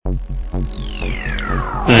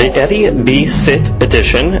The Eddie B. Sit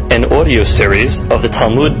edition and audio series of the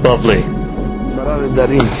Talmud Bavli.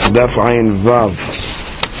 Nedarim, Daf Ayin Vav.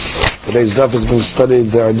 Today's daf is being studied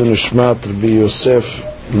the Adon Shmat, Rabbi Yosef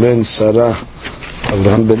ben Sarah,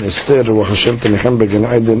 Abraham ben Esther, Ruach Hashem Tanechem Began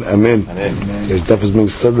Eden, Amen. Today's daf is being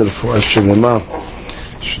studied for Ashkenama,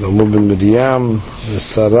 Shlomo ben Miriam,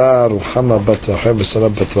 Sarah, Ruhama bat Rachel, Sarah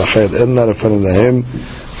bat Rachel, Enna Rafan Lahem,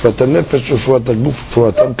 Fuat HaNefesh, Fuat HaGuf,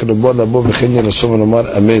 Fuat HaKribod, Abo V'Chinyan, Asom Omar,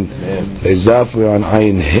 Amen. Today's daf we are on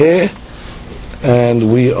Ayin He,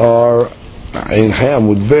 and we are in Ham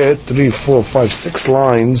with Bet 3, 4, 5, 6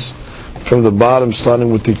 lines from the bottom,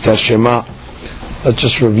 starting with the Tashema. Let's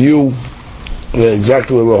just review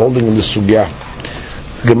exactly what we're holding in the Sugya.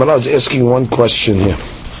 The Gemara is asking one question here.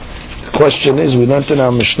 The question is, we learned in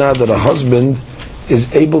our Mishnah that a husband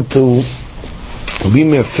is able to be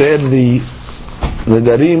mefer the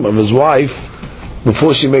Nedarim of his wife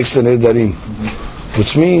before she makes the Nedarim,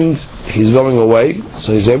 which means he's going away,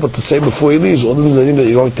 so he's able to say before he leaves all the Nedarim that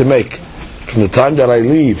you're going to make from the time that I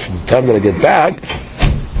leave, from the time that I get back,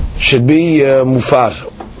 should be mufar.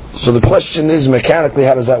 So the question is, mechanically,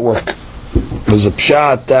 how does that work? There's a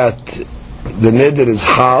pshat that the neder is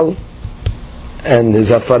hal, and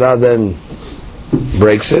his hafara then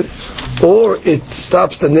breaks it, or it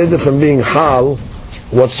stops the neder from being hal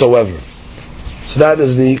whatsoever. So that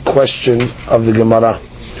is the question of the Gemara.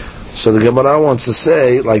 So the Gemara wants to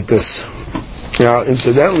say like this. Now,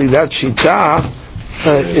 incidentally, that shita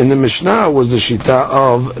in the Mishnah was the shita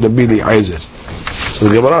of Rabbi Eliezer. So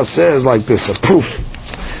the Gemara says like this, a proof.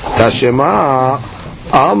 Tashema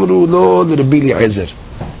amru lo Rabbi Eliezer.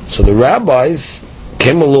 So the rabbis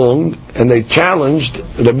came along and they challenged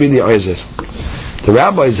Rabbi Eliezer. The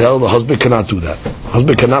rabbis held the husband cannot do that. The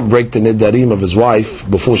husband cannot break the nedarim of his wife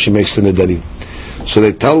before she makes the nedarim. So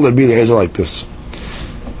they tell Rabbi Eliezer like this.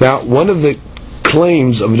 Now, one of the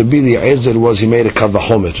claims of Rabbi Eliezer was he made a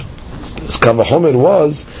kavahomer. His kavahomer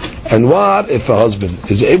was, and what if a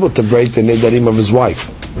husband is able to break the nedarim of his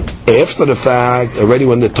wife after the fact, already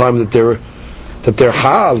when the time that they're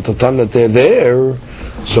hal, the time that they're there,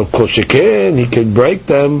 so kosheken, he can break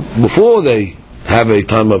them before they have a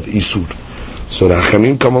time of isur. So the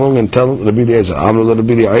Hachamim come along and tell Rabbi Eliezer, Amru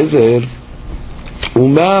Rabbi Eliezer,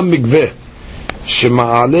 Uma mikveh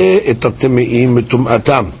shema'ale et ha'temeim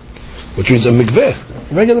mitum'atam, which means a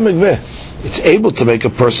mikveh, a regular mikveh. It's able to make a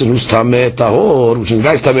person who's tameh tahor, which is the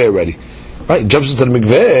guy's tameh already, right? He jumps into the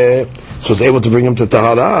mikveh, so it's able to bring him to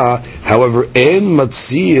tahara. However, en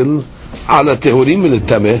matzil ala tehorim il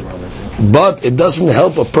tameh, but it doesn't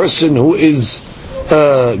help a person who is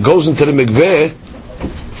goes into the mikveh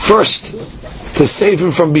first to save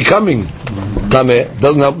him from becoming tameh.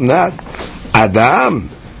 Doesn't help him that. Adam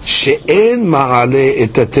she'en ma'ale et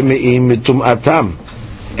hatemeim mitum'atam,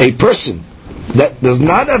 a person that does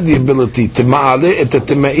not have the ability to ma'ale et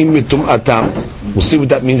hatemeim mitum'atam. We'll see what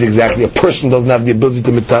that means exactly. A person doesn't have the ability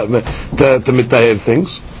to mitaher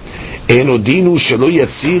things. Eno dinu shelo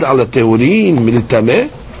yatzil ala tehurim militameh.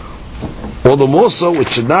 All the more so, it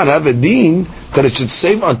should not have a deen that it should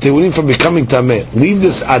save on tehurim from becoming tameh. Leave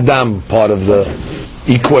this Adam part of the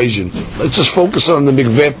equation. Let's just focus on the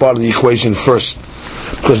mikveh part of the equation first,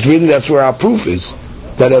 because really that's where our proof is.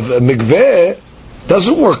 That if a mikveh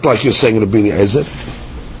doesn't work like you're saying, Rabbi Eliezer,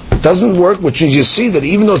 it doesn't work, which means you see that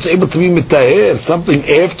even though it's able to be mitaher, something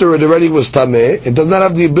after it already was tameh, it does not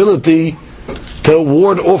have the ability to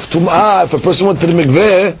ward off tum'ah if a person went to the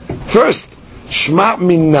mikveh first. Shma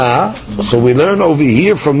minna. So we learn over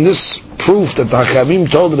here from this proof that the Hachamim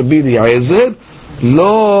told Rabbi Eliezer,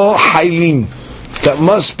 lo haylim. That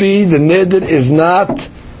must be the neder is not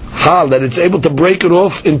hal, that it's able to break it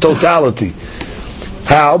off in totality.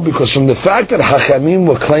 How? Because from the fact that Hachamim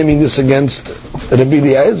were claiming this against Rabbi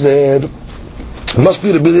Eliezer, it must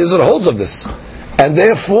be Rabbi Eliezer holds of this. And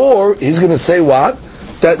therefore, he's going to say what?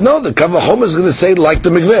 That no, the Kavahomer is going to say like the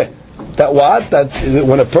mikveh. That what? That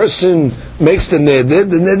when a person makes the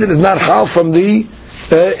neder is not hal from the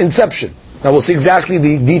inception. Now we'll see exactly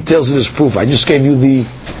the details of this proof. I just gave you the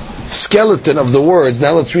skeleton of the words.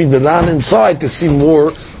 Now let's read the Ran inside to see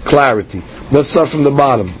more clarity. Let's start from the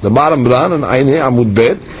bottom. The bottom Ran and Ayin Amud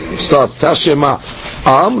Bet starts Tashema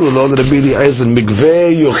Amru lo Rabbi Eliezer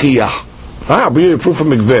mikveh yochiyah. I'll bring you a proof of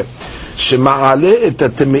mikveh. Shema'ale et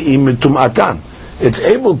hatemeim mitum'atan. It's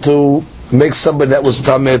able to make somebody that was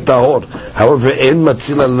tameh tahor. However, en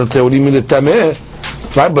matzila l'teorim min tameh.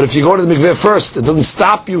 Right, but if you go to the mikveh first, it doesn't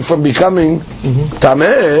stop you from becoming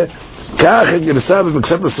tameh. Kach et gersa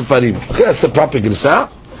b'mekset l'sefarim. Okay, that's the proper gersa.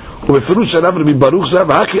 ובפירוש הרב רבי ברוך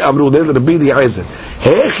זב, הכי אמרו לרבי אליעזר,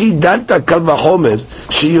 הכי דנת קל וחומר,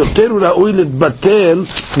 שיותר ראוי להתבטל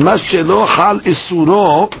מה שלא חל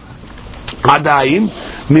איסורו עדיין,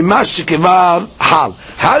 ממה שכבר חל.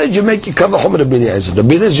 How did you make your kal v'chomer, Rabbi Eliezer?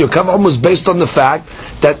 Rabbi Eliezer, your kal v'chomer was based on the fact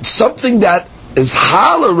that something that is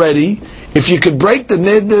hal already, if you could break the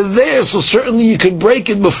neder there, so certainly you could break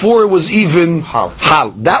it before it was even hal.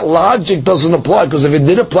 That logic doesn't apply, because if it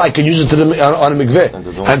did apply, you could use it to on a mikveh.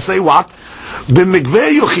 And say what?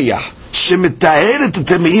 B'mikveh yuchiyah, shemitaheret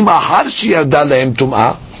temeim ahar sheyarda lehem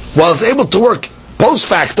tum'ah, while it's able to work post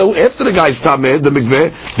facto, after the guy's tameh, the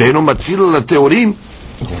mikveh, ve'eno matzil le'teorim,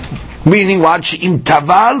 meaning what? She'im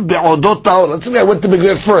taval be'odot tahor. Let's say I went to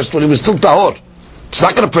mikveh first, when he was still tahor. It's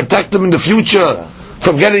not going to protect him in the future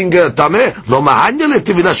from getting tameh. Lo mahanya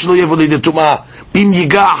le'tevilah shelo yevoli detumah im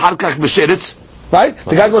yiga ahar kach b'sheretz. Right?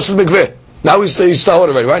 The guy goes to the mikveh. Now he's tahor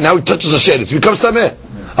already, right? Now he touches the sheretz. He becomes tameh.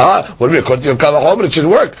 What do you mean? According to your kal v'chomer, it should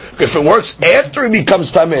work. If it works after he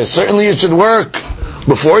becomes tameh, certainly it should work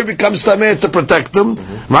before he becomes tameh to protect him.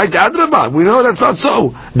 Right? Adrabah. We know that's not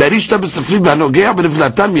so. Darishta b'safrim v'hanogea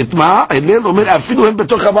b'nevlatam yitma elel omer afilu hem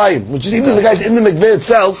betoch hamayim. Which is even the guy's in the mikveh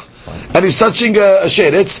itself, and he's touching a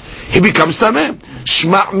sheretz, he becomes tameh.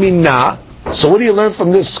 Shma' minna. So what do you learn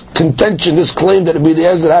from this contention, this claim that Rabbi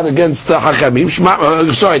Eliezer had against Hakamim?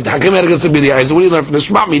 Hakamim had against Rabbi Eliezer. What do you learn from this?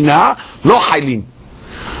 Shma' minna lo haylin.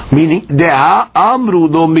 Meaning, de'a amru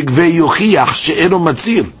lo mikveh yuchiyach she'eno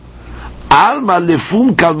matzil. Alma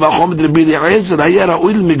lefum kal v'chomer Rabbi Eliezer haya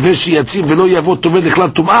ra'ui l'mikveh sheyatzil v'lo yavo toveh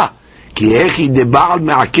l'chlal tum'ah. Ki echi deba'al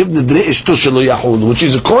me'akev nedrei eshto shelo yahul. Which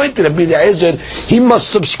is, according to Rabbi Eliezer, he must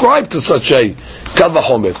subscribe to such a kal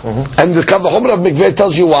v'chomer. And the kal v'chomer of mikveh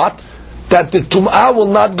tells you what? That the tum'ah will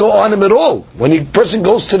not go on him at all. When a person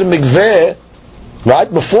goes to the mikveh, right,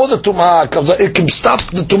 before the tum'ah comes out, it can stop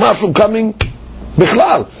the tum'ah from coming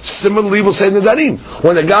bichlal. Similarly, we'll say Nedarim.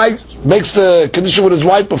 When the guy makes the condition with his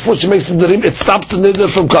wife before she makes the Nedarim, it stops the Neder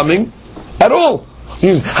from coming at all.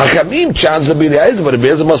 Hakamim challenge Rabbi Eliezer, but Rabbi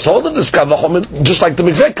Eliezer must hold of this kal v'chomer, just like the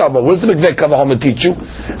mikveh kal v'chomer. What does the mikveh kal v'chomer teach you?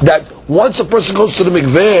 That once a person goes to the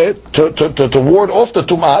mikveh to ward off the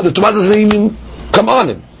tum'ah doesn't even come on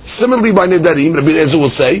him. Similarly, by Nedarim, Rabbi Eliezer will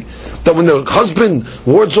say that when the husband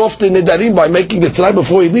wards off the Nedarim by making the Tanai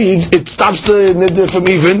before he leaves, it stops the Neder from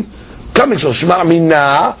even coming. So Shma'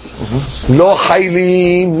 minna lo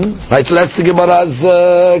haylin. Right, so that's the Gemara's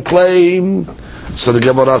claim. So the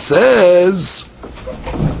Gemara says,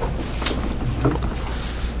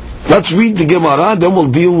 let's read the Gemara, then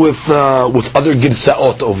we'll deal with other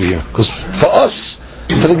Girsaot over here. Because for us,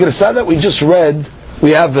 for the Girsa that we just read,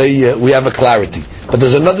 we have a clarity. But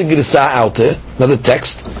there's another Girsa out there, another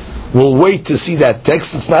text. We'll wait to see that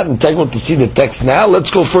text. It's not integral to see the text now.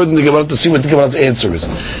 Let's go further in the Gemara to see what the Gemara's answer is.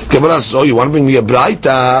 Gemara says, oh, you want to bring me a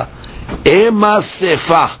Braita? Ema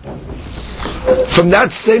Sefa. From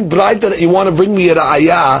that same Braita that you want to bring me a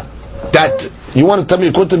Ra'ayah, that you want to tell me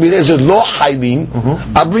according to me there's a lo haylin,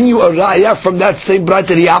 I'll bring you a Ra'ayah from that same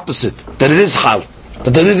Braita, the opposite, that it is hal.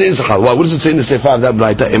 But then it is hal. Well, what does it say in the Sefa of that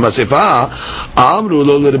Braita? Ema Sefa, Amru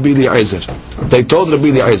lo Rabbi Eliezer. They told Rabbi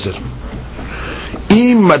Eliezer,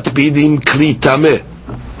 Im matpidim kli tameh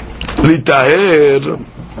litaher,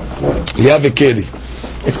 you have a keli.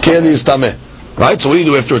 Keli is tameh. Right? So what do you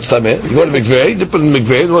do after it's tameh? You go to mikveh, dip it in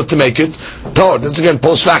mikveh, in order to make it tahor. That's again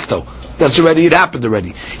post facto. That's already, it happened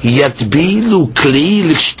already. Yatbilu kli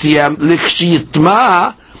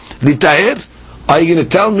likshiyitma litaher. Are you going to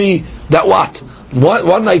tell me that what? Why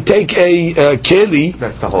don't I take a keli,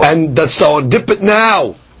 and that's tahor, dip it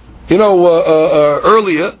now,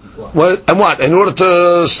 earlier, and what? In order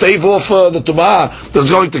to stave off the tumah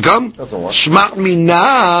that's going to come? Shma'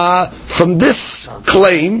 minna. From this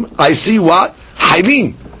claim, I see what?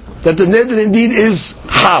 Haylin. That the neder indeed is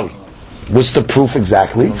hal. What's the proof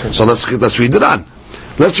exactly? Okay. So let's read it on.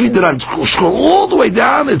 Let's read it on. Scroll all the way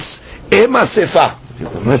down. It's Ema Sefa.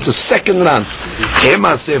 That's the second round.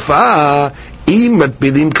 Ema Sefa. Im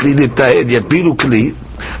matpidim kli litahed yatpilu kli.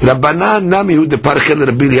 Rabbanan namihu de parchel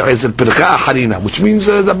Rabbi Eliezer percha harina, which means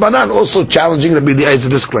Rabbanan also challenging Rabbi Eliezer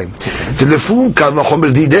this claim. Telefon kal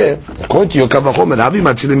v'chomer dideh, according to your kal v'chomer, havi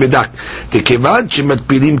matzilim medak. Tekevad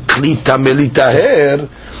shematpilim kli tameh litaher,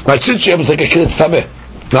 but since you have to take a kli tameh,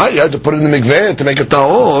 right? You have to put it in the mikveh to make it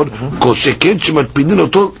tahor. Kol sheken shematpilim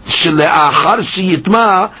oto sheleachar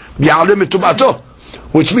sheyitma b'ya'aleh metum'ato,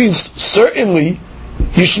 which means certainly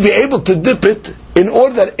you should be able to dip it in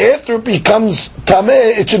order that after it becomes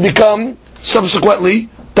tameh, it should become subsequently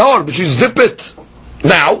tahor. But you dip it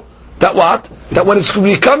now. That what? That when it's going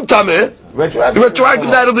to become tameh, retroactive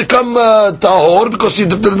that it'll become tahor because you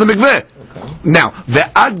dipped it in the mikveh. Okay. Now,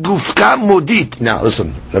 ve'ad gufka modit. Now,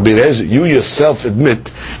 listen, Rabbi Eliezer, you yourself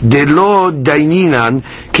admit, delo daininan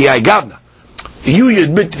ki agavna. You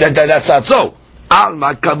admit that that's not so.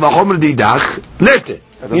 Alma kavachomer didach lete.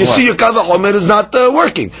 You see, your kavachomer is not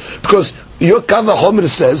working because your kavachomer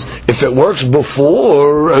says if it works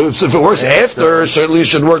before, if it works after, certainly it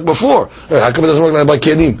should work before. How come it doesn't work like by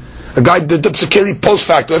kelim? A guy that dips a keli post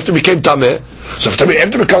facto after it became tameh. So after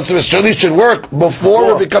it becomes tameh, certainly it should work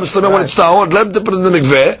before it becomes tameh when it's tahor. Let him dip it in the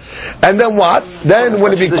mikveh, and then what? Then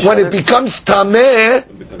when it becomes tameh,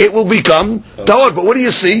 it will become tahor. But what do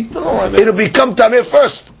you see? It'll become tameh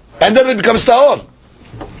first, and then it becomes tahor.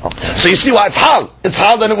 So you see why it's hal. It's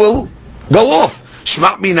hal, then it will go off.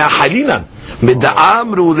 Shma mina halinan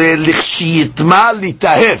meda'amru le'lichshiyitma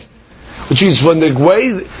litaher, which is when the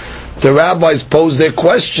way the rabbis posed their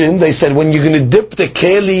question, they said, when you're going to dip the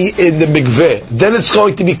keli in the mikveh, then it's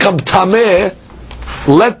going to become tameh,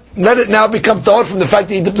 let it now become tahor from the fact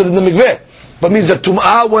that you dipped it in the mikveh. But means the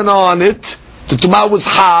tum'ah went on it, the tum'ah was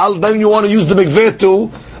hal, then you want to use the mikveh to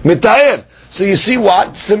mitaher. So you see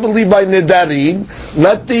what? Similarly by nedarim,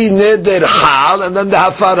 let the neder hal, and then the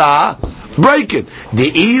hafara, break it.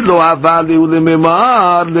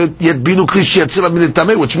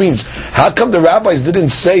 Which means, how come the rabbis didn't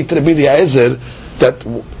say to the Bili Ezer that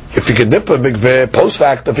if you can dip a mikveh post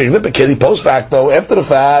facto, if you can dip a keli post facto, after the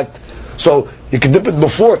fact, so you can dip it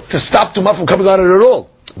before to stop tumah from coming on it at all?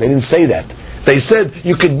 They didn't say that. They said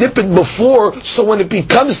you can dip it before, so when it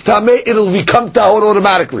becomes tameh, it'll become tahor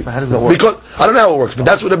automatically. How does that work? Because I don't know how it works, but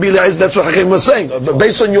that's what the Bili Ezer, that's what Hakim was saying. But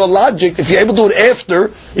based on your logic, if you're able to do it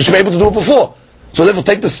after, you should be able to do it before. So therefore,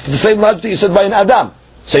 take the same logic that you said by an Adam.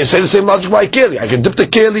 So you say the same logic by a keli. I can dip the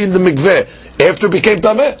keli in the mikveh after it became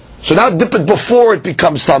tameh. So now dip it before it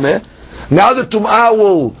becomes tameh. Now the tum'ah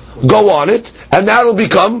will go on it, and now it'll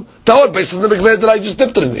become tahor based on the mikveh that I just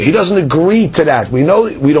dipped it in. He doesn't agree to that. We know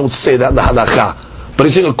we don't say that in the halakha. But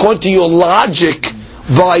he's saying, according to your logic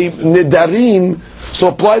by nedarim, so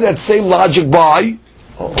apply that same logic by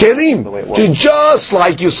kelim. Just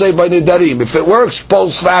like you say by nedarim. If it works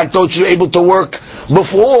post facto, you're able to work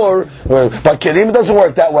before. By kelim, it doesn't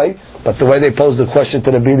work that way. But the way they posed the question to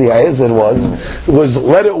the Bili Ezer was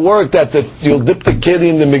let it work that you'll dip the keli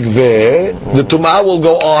in the mikveh, the tumah will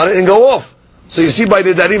go on and go off. So you see by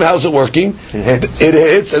nedarim, how's it working? It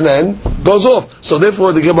hits and then goes off. So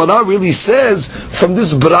therefore the Gemara really says, from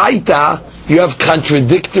this braita, you have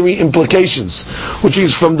contradictory implications. Which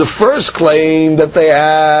is from the first claim that they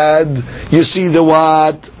had, you see the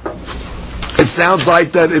what? It sounds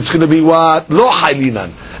like that it's going to be what? Lo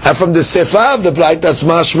halinan. And from the sefer of the braita, that's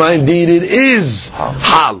mashma, indeed it is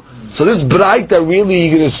hal. So this braita, really,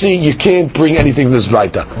 you're going to see, you can't bring anything from this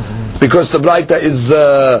braita. Because the braita is,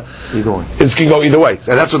 it can go either way.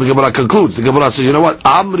 And that's what the Gemara concludes. The Gemara says, you know what?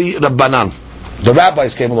 Amri Rabbanan. The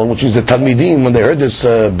rabbis came along, which is the Talmidim, when they heard this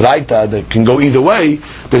braita that can go either way,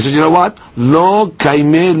 they said, you know what? Lo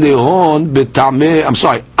kaime lehon betame, I'm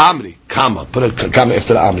sorry, Amri, comma, put a comma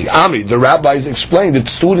after the Amri. Amri, the rabbis explained, the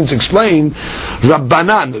students explained,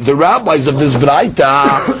 Rabbanan, the rabbis of this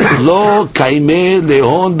braita, lo kaime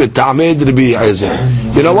lehon betame Rabbi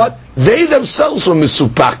Eliezer. You know what? They themselves were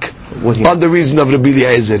misupak on the reason of Rabbi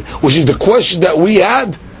Eliezer, which is the question that we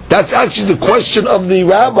had. That's actually the question of the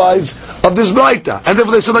rabbis of this braita. And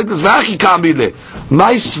therefore they said like this, V'achi kamile,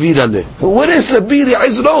 my svira le. What is Rabbi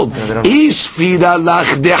Eliezer old? Svira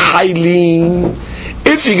lach de hailin.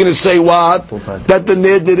 If you're going to say what? That the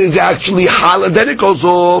neder is actually hal, and then it goes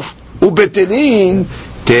off. Ubetelin,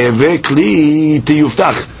 teve kli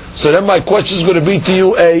tiyuftach. So then my question is going to be to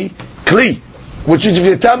you a kli. Which is, if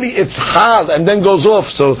you tell me it's hal and then goes off,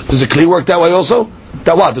 so does the kli work that way also?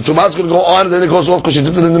 That what? The tumah is going to go on and then it goes off because you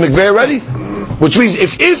dipped it in the mikveh already? Which means,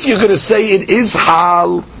 if you're going to say it is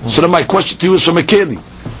hal, so then my question to you is from a keli.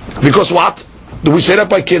 Because what? Do we say that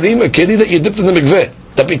by kelim? A keli that you dipped in the mikveh.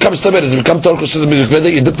 That becomes tameh. Does it become tarkus to the mikveh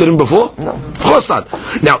that you dipped it in before? No. Of course not.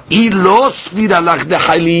 Now, ilos vidalach de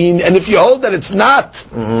halin, and if you hold that it's not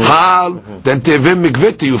hal, then tevim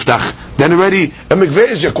mikveh yuftach. Then already a mikveh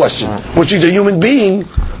is your question, which is a human being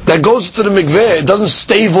that goes to the mikveh. It doesn't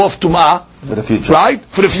stave off tumah, for the future, right?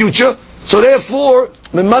 For the future. So therefore,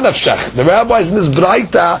 the rabbis in this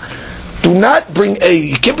braita do not bring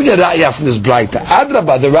you can't bring a ra'yah from this braita.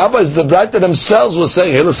 Adrabah, the rabbis, the braita themselves were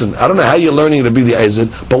saying, hey, listen, I don't know how you're learning Rabbi Eliezer,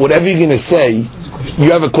 but whatever you're going to say,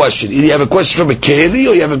 you have a question. Either you have a question from a keli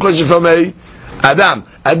or you have a question from a Adam.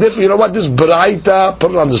 And therefore, you know what? This braita,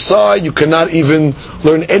 put it on the side. You cannot even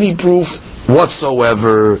learn any proof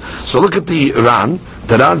whatsoever. So look at the Ran.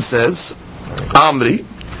 The Ran says, Amri,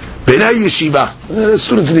 B'nai yeshiva,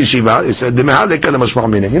 students in the yeshiva, he said, you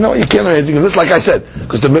know, you can't learn anything of this, like I said,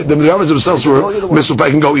 because the rabbis themselves were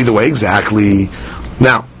misupay, can go either way, exactly.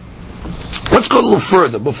 Now, let's go a little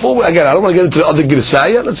further. Before I don't want to get into the other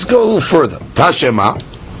girsaya, let's go a little further. Tashema,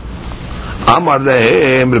 Amar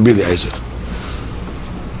lehem Rabbi Eliezer.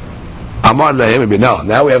 Amar lehem Rabbi,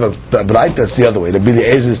 now we have a bright, that's the other way. Rabbi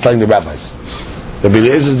Eliezer is telling the rabbis. Rabbi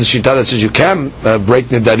Eliezer is the shita that says you can break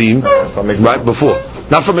Nedarim right before.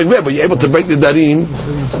 Not from Mikveh, but you're able to break Nedarim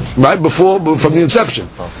right before, from the inception.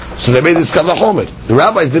 So they made this kavah homer. The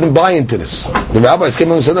rabbis didn't buy into this. The rabbis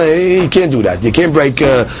came and said, no, you can't do that. You can't break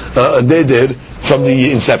Neder from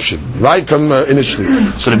the inception, right? From initially.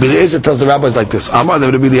 So Rabbi Eliezer tells the rabbis like this. Amar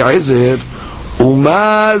Rabbi Eliezer,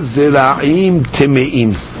 Uma zera'im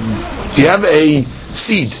teme'in. You have a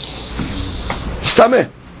seed. Stameh.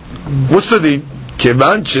 What's the deed?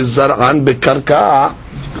 Kevan shezar'an bekarka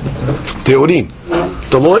teorin.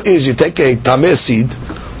 The law is you take a tameh seed,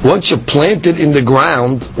 once you plant it in the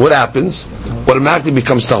ground, what happens? Automatically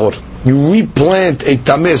becomes tahor. You replant a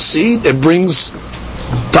tameh seed, it brings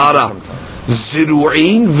tara.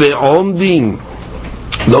 Ziru'in ve'omdin.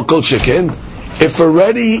 Local chicken. If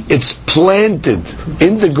already it's planted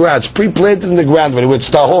in the ground, it's pre-planted in the ground, when it's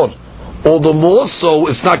tahor, all the more so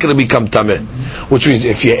it's not going to become tameh. Which means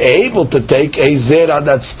if you're able to take a zera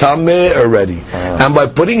that's tameh already, and by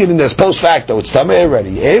putting it in this post facto, it's tameh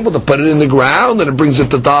already, you're able to put it in the ground and it brings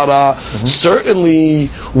it to tara, certainly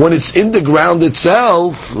when it's in the ground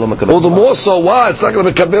itself, all the more so what? It's not going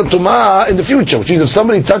to become tumah in the future. Which means if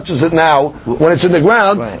somebody touches it now, when it's in the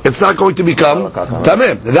ground, it's not going to become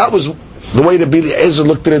tameh. That was the way Rabbi Eliezer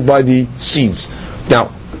looked at it by the seeds.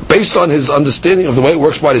 Now, based on his understanding of the way it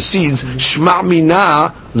works by the seeds, shma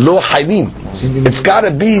mina lo haydim. It's got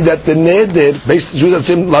to be that the neder, based on that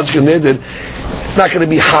same logic of neder, it's not going to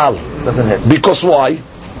be hal. Because why?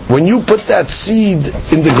 When you put that seed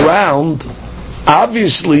in the ground,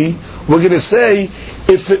 obviously we're going to say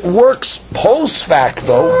if it works post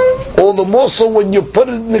facto, all the more so when you put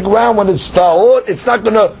it in the ground when it's tahor, it's not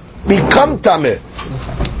going to become tameh.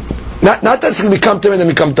 Not that it's going to become tameh and then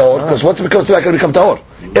become tahor, because once it becomes tameh, it's going to become tahor.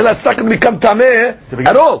 And that's not going to become tameh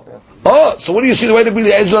at all. Oh, so what do you see the way that Rabbi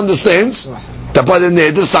Eliezer understands? That by the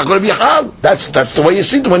neder it's not going to be hal. That's the way you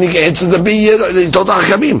see it when he answers the Todah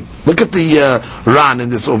Hakamim. Look at the Ran in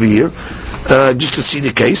this over here, just to see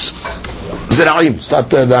the case. Zera'im, start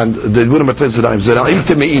the Gura Matfez Zera'im. Zera'im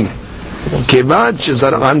teme'in. Kevad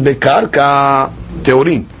shezara'an bekarka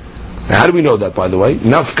teorin. How do we know that, by the way?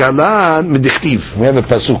 Nafkalan medichtiv. We have a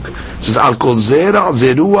pasuk. It says, Al kol zera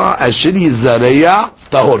zerua ashiri zareya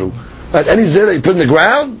tahoru. Any zera you put in the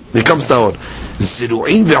ground, becomes tahor.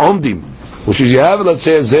 Zeru'in ve'omdim. Which is, you have, let's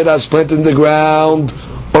say, a zera is planted in the ground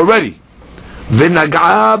already.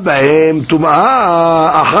 V'nag'a b'hem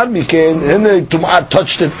tum'ah achar miken. And the tum'ah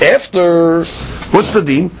touched it after. What's the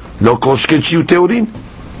din? Lo kol shken shiu teorin.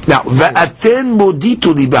 Now, v'aten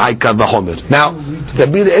moditu li b'hai kav v'chomer. Now,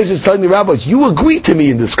 Rabbi Eliezer is telling the rabbis, you agree to me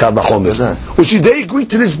in this kav v'chomer. Which is, they agree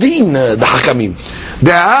to this deen, the hakamim.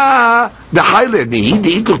 The highlight, the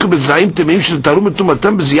itlu k'bezra'im temeim shel tarum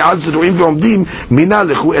etumatem b'ziyaz zeru'im v'omdim mina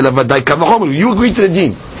lechu ela v'dai kav v'chomer. You agree to the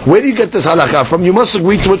deen. Where do you get this halakha from? You must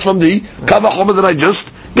agree to it from the kav v'chomer that I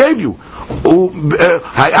just gave you. So if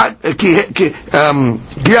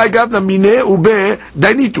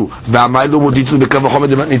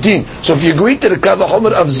you agree to the kavah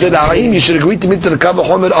homer of zera'im, you should agree to me to the kavah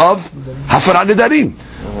homer of hafarat nedarim.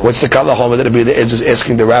 What's the kavah homer that Rabbi Eliezer is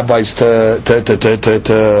asking the rabbis to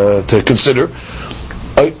consider?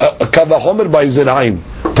 A kavah homer by zera'im.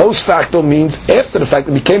 Post facto means after the fact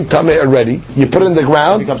it became tameh already. You put it in the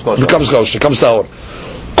ground, it becomes kosher, it becomes tahor.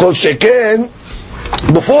 Kol sheken.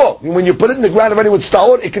 Before, when you put it in the ground already with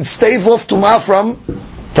tahor, it can stave off tumah from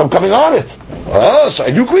coming on it. Oh, so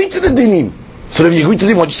you agree to the dinim. So if you agree to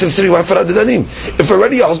the dinim, why don't you say the dinim? If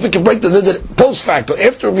already a husband can break the neder post facto,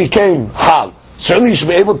 after it became hal, certainly you should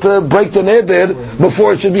be able to break the neder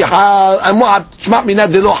before it should be hal. And what? Shmat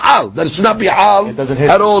minad de lo hal. That it should not be hal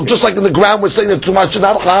at all. Just like in the ground we're saying that tumah should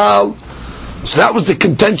not hal. So that was the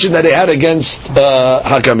contention that they had against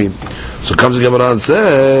Hakamim. So comes the Gemara and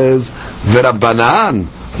says, V'Rabbanan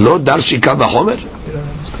lo darshi kal v'chomer.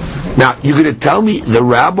 Now, you're going to tell me the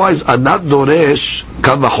rabbis are not doresh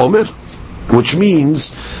kal v'chomer? Which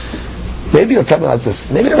means, maybe you'll tell me like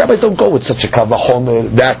this, maybe the rabbis don't go with such a kal v'chomer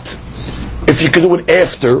that if you can do it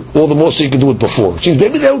after, all the more so you can do it before. Which means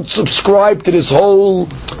maybe they don't subscribe to this whole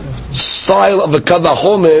style of a kal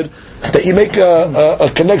v'chomer that you make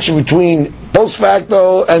a connection between post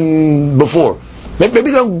facto and before. Maybe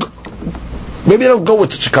they don't go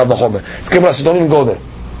with such a kal v'chomer. The Gemara says don't even go there.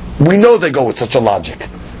 We know they go with such a logic.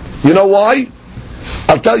 You know why?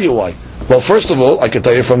 I'll tell you why. Well, first of all, I can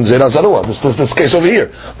tell you from Zera Zarua, this case over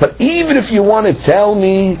here. But even if you want to tell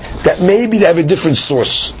me that maybe they have a different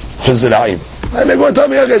source for Zeraim, maybe you want to tell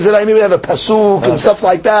me, okay, Zeraim, maybe they have a pasuk and stuff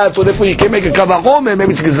like that, so therefore you can't make a kavachomer,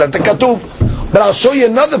 maybe it's Gizat Katuv. But I'll show you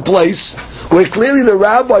another place where clearly the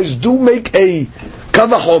rabbis do make a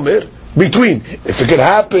kavachomer between, if it could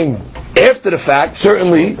happen after the fact,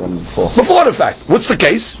 certainly before the fact. What's the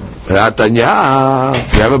case? We have a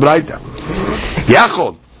braita.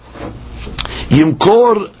 Yachod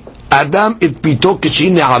Yimkor Adam it pito kishi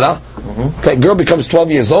ne'ara. Okay, girl becomes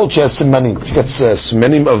 12 years old, she has simanim. She gets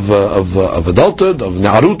simanim of adulthood, of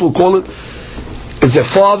ne'arut we'll call it. Is a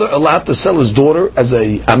father allowed to sell his daughter as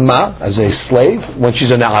a amma, as a slave, when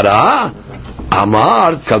she's a ne'ara?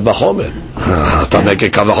 Amar kalvachomer. Tameke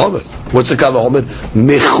kalvachomer. What's the kalvachomer?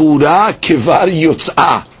 Mechura kivar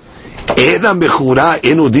yotz'a. Ena mechura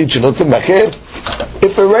enu din shelot mecher.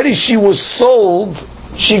 If already she was sold,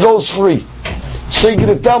 she goes free. So you're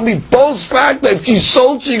going to tell me post fact that if she's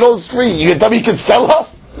sold, she goes free. You're going to tell me you can sell her?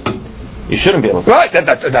 You shouldn't be able to. Right,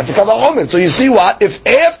 that's a kavachomer. So you see what? If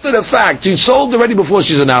after the fact, she's sold already before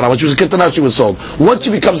she's an nara, when she was a kitana, she was sold. Once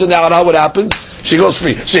she becomes a nara, what happens? She goes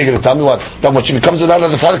free. So you're going to tell me what? That when she becomes a nara,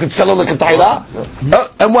 the father can sell her like a taila?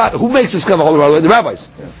 And what? Who makes this kavachomer? The rabbis.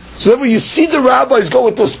 So then when you see the rabbis go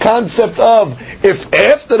with this concept of, if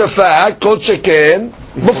after the fact, kol sheken,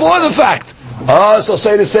 before the fact. So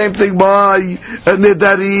say the same thing by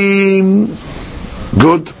Nedarim.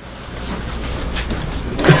 Good.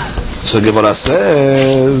 So Gemara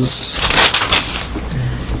says,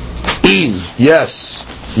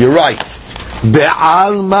 yes, you're right.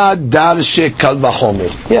 Be'alma darshe kal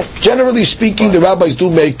vachomer. Yeah, generally speaking, the rabbis do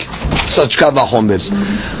make such kal vachomers.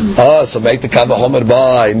 So make the kal vachomer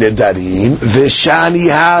by Nedarim. Veshani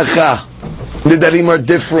hacha. Nedarim are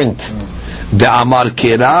different. De'amar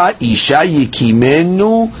kera isha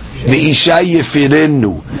yekimenu ve'isha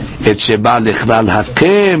yefirenu. Et sheba lechlal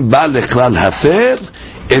hakem, ba lechlal hafer.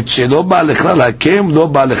 Which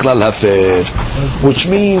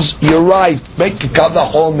means you're right. Make a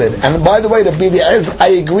kavachomer. And by the way, to be the I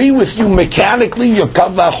agree with you mechanically. Your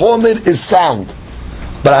kavachomer is sound,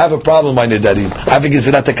 but I have a problem by Nedarim. I have a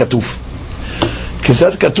Gezerat Katuf.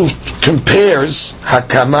 Gezerat Katuf compares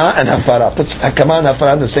hakama and hafara. Puts hakama and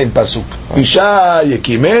hafara in the same pasuk. Isha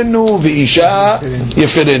yekimenu ve'isha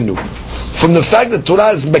yefirenu. From the fact that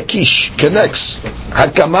Torah is makish, connects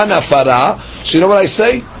hakaman hafara. So you know what I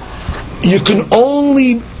say? You can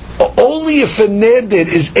only if a neder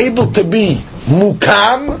is able to be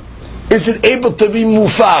mukam, is it able to be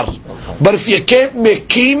mufar. But if you can't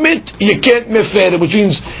mekim it, you can't mefer it, which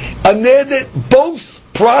means a neder, both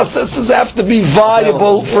processes have to be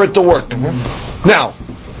viable for it to work. Now,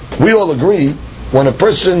 we all agree when a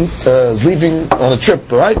person is leaving on a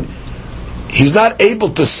trip, right? He's not able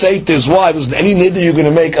to say to his wife, "Listen, any neder you're going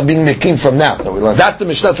to make, I'm being mekim from now." That the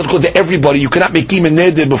Mishnah said to everybody. You cannot mekim a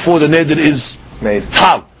neder before the neder is made.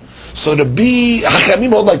 How? So to be hakamim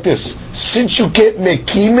hold like this: since you can't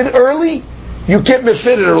mekim it early, you can't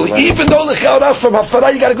mefit it early. Even though the chaura from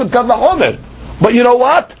hafara you got a good kavachomer, but you know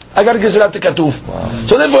what? I got to get it out to katuf.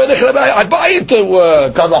 So therefore, I buy into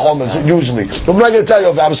kavachomer usually. I'm not going to tell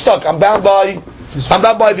you. I'm stuck. I'm bound by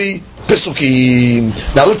the Pesukim.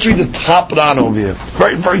 Now let's read the top Ran over here.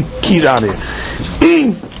 Very, very key Ran here.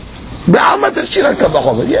 Yeah,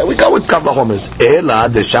 we go with Kavachomers. Ela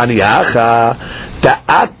deshani hacha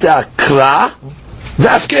ta'ata kra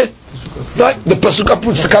v'afke. Right? The Pesuk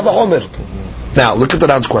approves the Kavachomer. Now look at the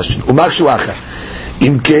Ran's question. Umakshu hacha.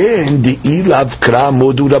 Im ken di'ilav kra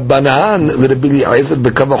modu rabbanan l'Rabbi Eliezer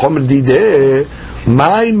b'Kavachomer dideh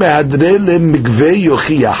mai me'adre le'migvei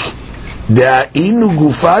yochiach. Da'inu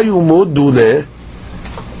gufayu module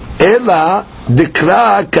ela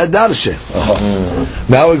dekra kadarshe.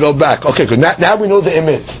 Now we go back. Okay, good. Now we know the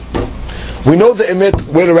emet. We know the emet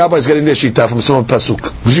where the rabbis getting their shita from some pasuk.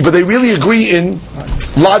 But they really agree in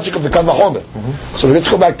logic of the kavachomer. So let's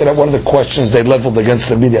go back to that one of the questions they leveled against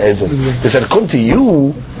the Rabbi Eliezer. They said, according to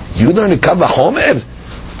you learn the kavachomer?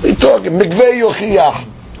 We talking mikveh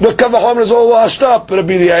yochiyah. The kavachomer is all washed up.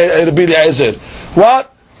 Rabbi Eliezer. What?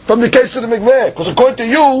 From the case of the mikveh, because according to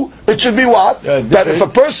you, it should be what? That if a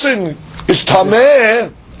person is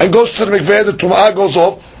tameh and goes to the mikveh, the tumah goes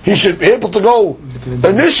off, he should be able to go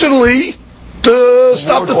initially to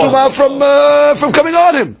stop the tumah from coming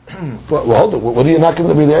on him. Well, hold on. What are you not going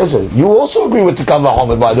to be there? You also agree with the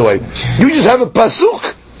kavachomer, by the way. You just have a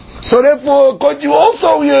pasuk So therefore, according to you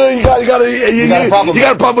also, you got a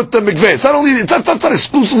problem with the mikveh. It's not only that's not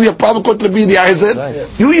exclusively a problem according to the Bidi Ezer. Right.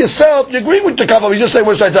 You yourself, you agree with the kavam. You just say,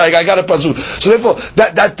 "What should I tell you? I got a pasuk." So therefore,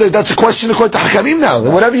 that's a question according to Hakamim now.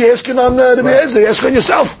 Whatever you're asking on the Bidi Ezer, you ask on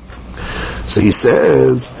yourself. So he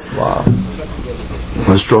says, "Wow,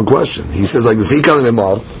 a strong question." He says like this: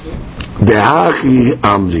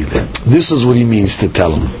 This is what he means to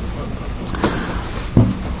tell him.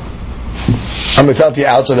 I'm going to tell it to you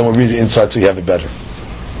outside, then we'll read it inside so you have it better.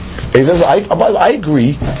 He says, I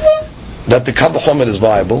agree that the Kav HaChomer is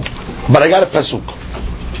viable, but I got a pasuk.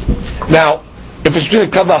 Now, if it's between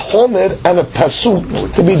a Kav HaChomer and a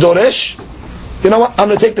pasuk to be Doresh, you know what? I'm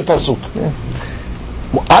going to take the pasuk. Yeah.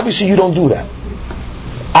 Well, obviously, you don't do that.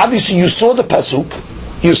 Obviously, you saw the pasuk,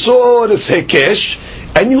 you saw the Sekesh,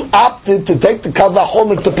 and you opted to take the Kav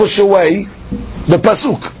HaChomer to push away the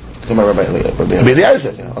pasuk.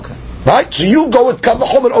 Okay. Right? So you go with Kav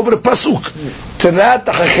HaChomer over the pasuk. To that,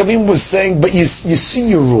 the Chachamim was saying, but you see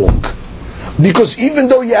you're wrong. Because even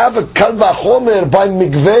though you have a Kav HaChomer by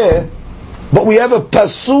mikveh, but we have a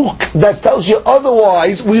pasuk that tells you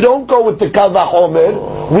otherwise, we don't go with the Kav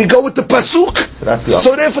HaChomer, we go with the pasuk.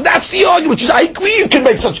 So therefore, that's the argument, which is, I agree you can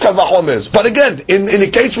make such Kav HaChomers. But again, in the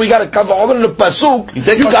case we got a Kav HaChomer and a pasuk,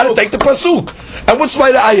 you got to take the pasuk. And what's my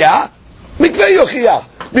ayah? Mikveh yochiyah.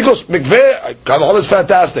 Because mikveh, Kav HaChomer is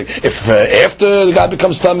fantastic. If after the guy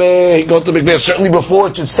becomes tameh, he goes to mikveh. Certainly before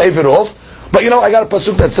it should stave it off. But I got a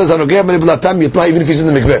pasuk that says even if he's in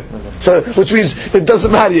the mikveh. So, which means it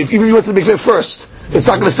doesn't matter. Even if you went to the mikveh first, it's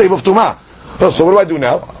not going to stave off tumah. So what do I do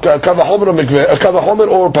now? Kav HaChomer or mikveh, Kav HaChomer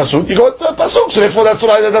or pasuk? You go with pasuk. So therefore, that's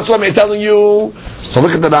what I'm telling you. So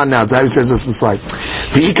look at the Ran now. He says this inside.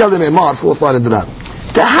 Fourth line of the Ran.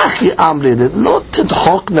 תחי אמרת, לא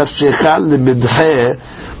תדחוק נפשך למדחה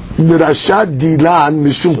דרשת דילן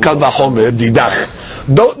משום קל וחומר, דידך.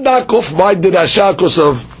 Don't knock off my דרשה because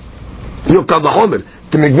of your קל וחומר.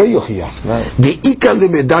 תמגבי יוכיח. דאיקה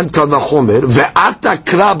למדן קל וחומר, ואתה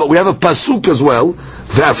קרא, but we have a pasuk as well,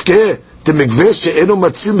 ואפקה, the mikveh she'eno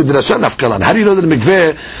matzil midrasha nafkalan. How do you know that the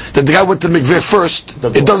mikveh, that the guy went to the mikveh first?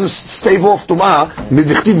 It doesn't stave off tumah.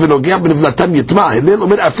 Midichtiv v'nogea b'nevlatam yitma. Hillel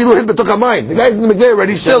omer afilu hil b'tok hamayim. The guy is in the mikveh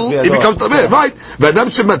already. Still, he becomes tameh, right?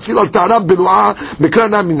 V'adam she'matzil al ta'arav b'lu'a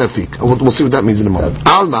mikrana min nafik. We'll see what that means in a moment.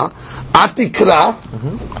 Alma atikra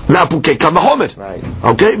la'apukei kav hachomer.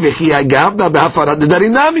 Okay, v'chi agavna b'hafarat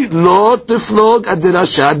nedarim nami lo tiflog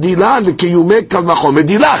adirasha dilan l'kiyumei kav hachomer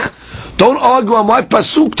dilach. Don't argue on my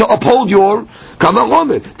pasuk to uphold your Kav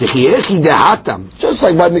HaChomer. Techiechi dehatam. Just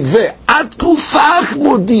like by mikveh. At kufach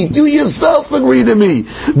modit. You yourself agree to me.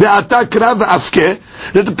 De'ata kra v'afke.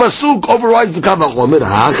 That the pasuk overrides the Kav HaChomer.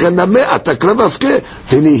 Ha'achaname ata kra v'afke.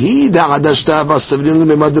 V'nihi da'adashta v'asavrin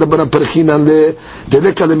l'memad rabbanan perchinan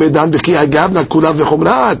deleka l'medan b'ki agavna kulav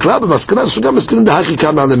v'chomra. Kla b'maskana. Sugam maskirin da'achi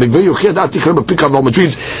kama l'mikveh. Yochia da'ati kra b'pi Kav HaChomer. Which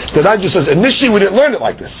means, the Ran just says, initially we didn't learn it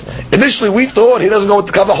like this. Initially we thought he doesn't go with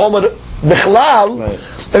the Kav HaChomer Bichlal,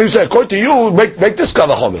 and he said, according to you, make this Kav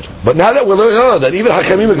HaChomer. But now that we're learning that even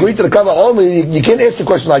Hakamim agree to the Kav HaChomer, you can't ask the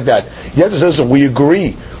question like that. You have to say, listen, we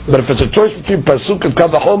agree. But if it's a choice between Pasuk and Kav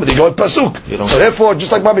HaChomer, you go with Pasuk. So therefore,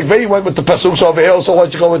 just like Mamik Vei went with the Pasuk, so over here also why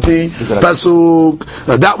don't you go with the Pasuk?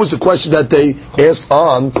 That was the question that they asked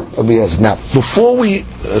on. Now, before we,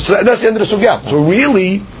 so that's the end of the Sugya. So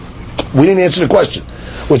really, we didn't answer the question.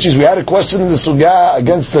 Which is, we had a question in the Sugya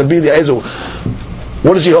against Rabbi Eliezer.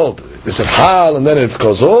 What does he hold? Is it hal and then it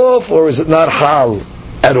goes off, or is it not hal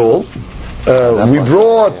at all? We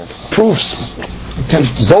brought proofs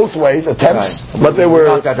both ways, attempts, but they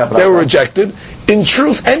were rejected. In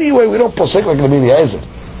truth, anyway, we don't posek like the Rabbi Eliezer.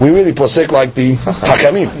 We really posek like the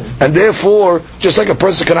Hakamim, and therefore, just like a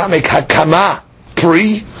person cannot make hakama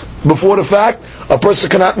before the fact, a person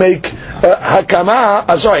cannot make hakama.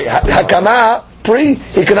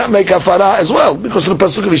 He cannot make hafara as well because of the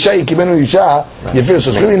pasuk of Isha Yikimenu Isha Yefir. So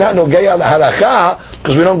it's really not no gay al halacha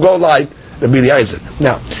because we don't go like Rabbi Eliezer.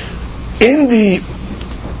 Now, in the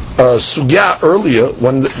sugya earlier,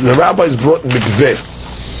 when the rabbis brought mikveh,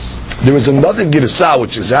 there was another girsa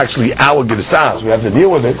which is actually our girsa, so we have to deal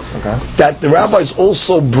with it. Okay. That the rabbis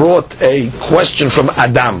also brought a question from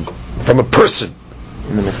Adam, from a person.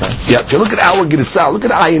 Yeah, if you look at our girsa, look at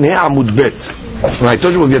Ayin He Amud Bet. And I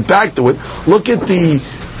told you we'll get back to it. Look at the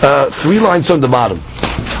 3 lines on the bottom.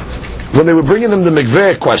 When they were bringing them the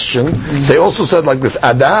mikveh question, they also said like this: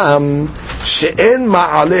 Adam she'en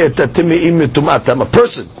ma'aleh tatimi'im mitumatam. A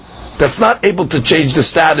person that's not able to change the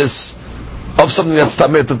status of something that's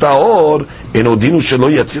tameh to tahor, enodinu shelo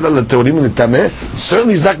yatzila leteorim letameh.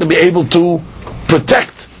 Certainly, he's not going to be able to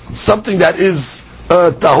protect something that is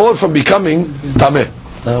tahor from becoming tameh.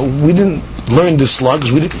 We didn't learn this law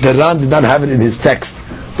because the Ran did not have it in his text.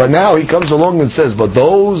 But now he comes along and says, but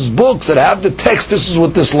those books that have the text, this is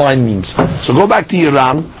what this line means. So go back to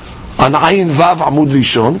Iran on Ayin Vav Amud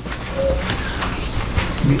Rishon.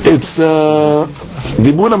 It's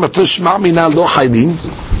Dibura Matlish Ma'mina Lo Haydin.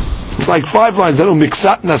 It's like 5 lines.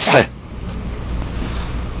 Miksat Nashe.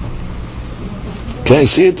 Okay,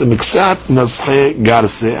 see it? Miksat Nashe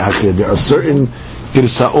Garse Hacheh. There are certain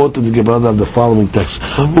Girsaot of the Gemara of the following text.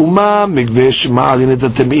 Uma mikveh shema'alin et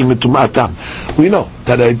hatamim metum'atam. We know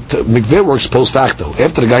that a mikveh works post facto.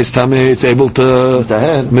 After the guy's tameh, it's able to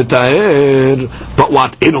mitaher. But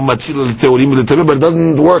what? Eno matzil teorim letameh, but it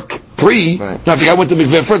doesn't work pre. Right. Now, if the guy went to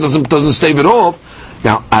mikveh first, doesn't stave it off.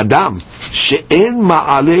 Now, Adam she'en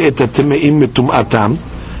ma'aleh et hatamim metum'atam,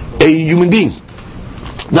 a human being.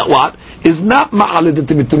 Not what? Is not ma'aleh et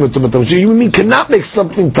hatamim metum'atam. A human being cannot make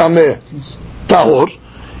something tameh tahor,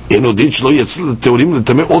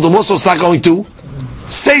 or the most is not going to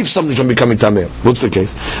save something from becoming tameh. What's the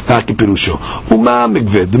case? The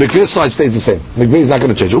mikveh side stays the same. Mikveh is not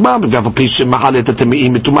going to change. Adam, she'en ma'alet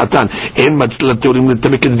hatamim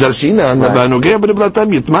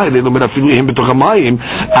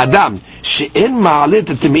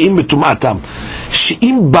metum'atam.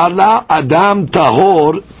 She'im bala Adam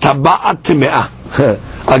tahor taba'at teme'ah.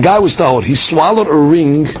 A guy was tahor. He swallowed a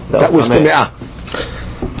ring that was teme'ah.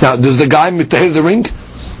 Now, does the guy mitahir the ring?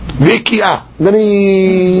 Viki'ah. Then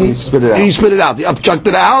he spit it out. He spit it out. He chucked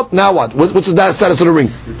it out. Now what? What's the status of the ring?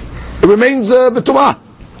 It remains betumah.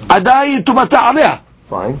 Adai tumata aleh.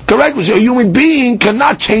 Fine. Correct. Which a human being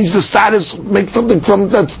cannot change the status, make something from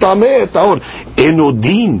that's tameh tahor.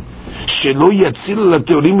 Enodin shelo yatzil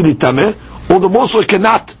lateorim litameh. Or the more so it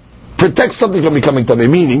cannot protect something from becoming tameh.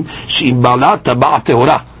 Meaning, she'imbala taba'at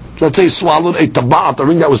tehorah. Let's say he swallowed a taba'at, a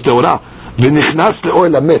ring that was tehorah. V'nichnas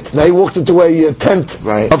le'oil amit. Now he walked into a tent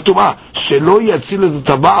of tum'ah. Shelo yatzil et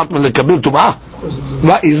taba'at melekabel tum'ah.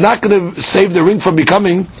 He's not going to save the ring from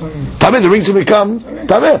becoming tameh. The ring's going to become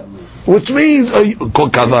tameh. Which means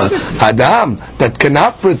Adam that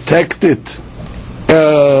cannot protect it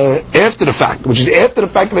after the fact, which is after the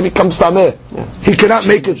fact that it becomes tameh. He cannot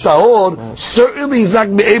make it tahor. Certainly he's not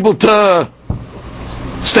going to be able to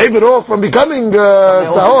stave it off from becoming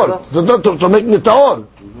tahor, to making it tahor.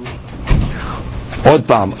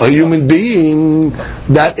 A human being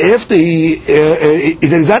that after that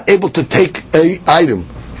is not able to take a item,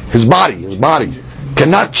 his body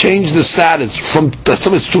cannot change the status from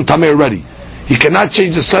something to tameh already. He cannot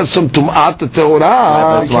change the status from tum'at to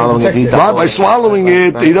tehorah by swallowing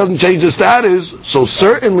it. He doesn't change the status, so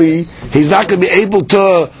certainly he's not going to be able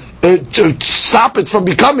to stop it from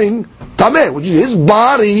becoming tameh. Which is his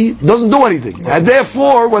body doesn't do anything, and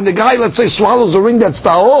therefore, when the guy, let's say, swallows a ring that's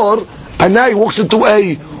tahor, and now he walks into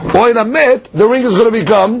a oil amit, the ring is going to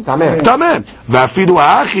become tameh. V'afidu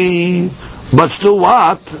achi, but still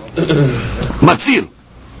what? Matzil.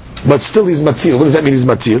 But still he's matzil. What does that mean? He's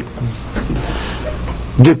matzil.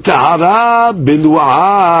 The tahara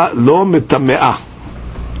bilu'a lo metame'ah,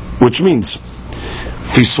 which means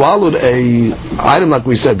if he swallowed a item like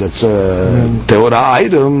we said that's a tehorah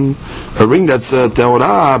item, a ring that's a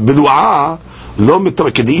tehorah bilu'a lo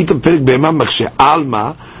metame'ah. Kedi'itam perik be'emam makshe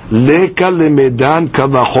alma leka lemedan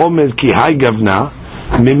kavachomer ki hay gavna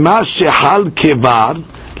mima shehal kevar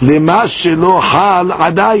lema shelo hal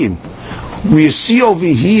adayin. We see over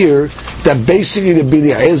here that basically the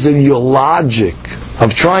B'nai your logic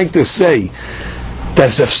of trying to say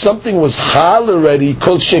that if something was hal already,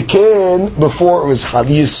 kol sheken before it was hal.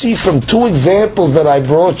 You see from 2 examples that I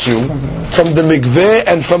brought you, from the mikveh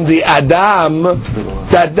and from the Adam,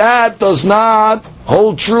 that does not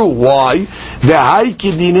hold true. Why? The hay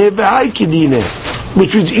kidine v'hay kidine,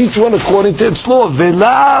 which means each one according to its law.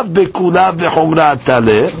 Velav bekulav v'chumra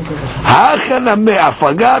taleh hachana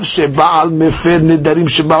me'afagav shebaal mefer nedarim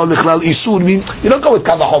shebaal lechlal isur. You don't go with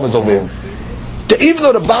kavachomas over here. Even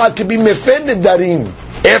though the baal can be mefer nedarim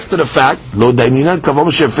after the fact, lo daininan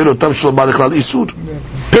kavam shefer otam shlo baal lechlal isur.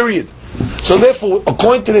 Period. So therefore,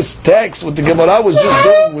 according to this text, what the Gemara was just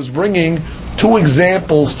doing was bringing 2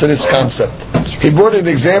 examples to this concept. He brought an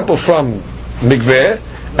example from mikveh,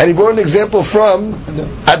 and he brought an example from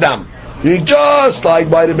Adam. He just like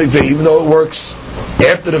by the mikveh, even though it works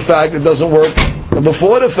after the fact, it doesn't work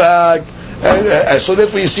before the fact. And so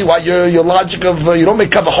therefore you see why your logic of, you don't make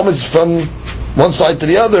kavachomas from one side to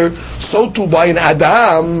the other. So too by an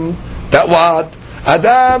Adam, that what?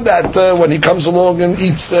 Adam that when he comes along and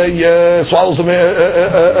eats, swallows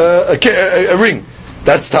a ring,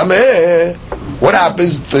 that's tameh. What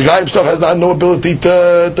happens? The guy himself has no ability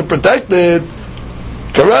to protect it.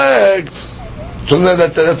 Correct. So then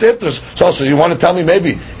that's after. So you want to tell me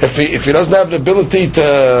maybe if he doesn't have the ability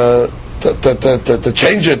to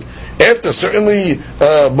change it after, certainly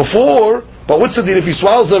before. But what's the deal if he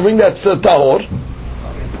swallows the ring that's tahor,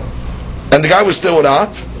 and the guy was still not?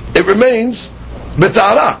 It remains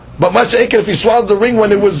betara. But much if he swallowed the ring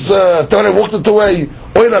when it was when it walked into a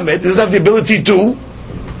oilamet, he doesn't have the ability to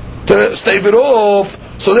stave it off.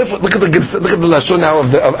 So therefore, look at the lashon now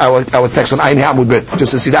of our text on Ayin Hamud Bet,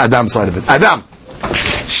 just to see the Adam side of it. Adam,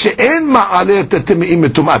 she'en ma'aleh temeim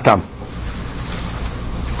metumatam.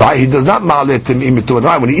 Right, he does not ma'aleh temeim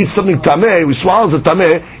metumatam. When he eats something tameh, he swallows the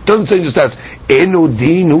tameh. It doesn't say just as enu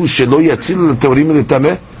dinu shelo yatzil leteorim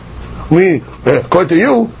letameh. According to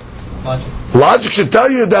you, logic should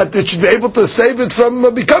tell you that it should be able to save it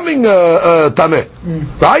from becoming tameh,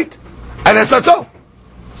 right? And that's not so.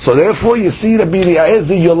 So therefore, you see, Rabbi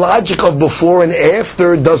Eliezer, your logic of before and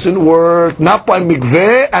after doesn't work, not by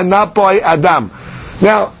mikveh and not by Adam.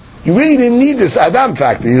 Now, you really didn't need this Adam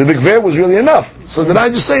factor. The mikveh was really enough. So then I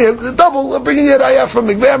just say, double, bringing you raya from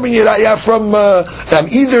mikveh, bringing you raya from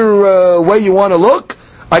either way you want to look.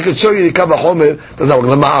 I could show you the Kavah Homer. Does not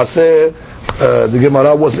work. The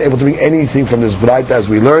Gemara wasn't able to bring anything from this Braita as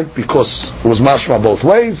we learned because it was mashma both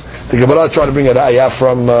ways. The Gemara tried to bring a raya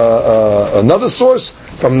from another source,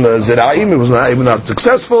 from Zeraim. It was not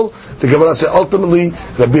successful. The Gemara said ultimately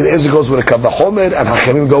Rabbi Eliezer goes with a Kavah Homer and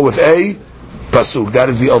Hachamim go with a pasuk. That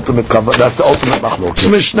is the ultimate Kavah. That's the ultimate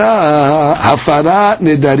machlok. Mishnah Hafara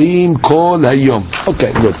Nedarim Kol Hayom.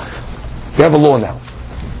 Okay, good. We have a law now.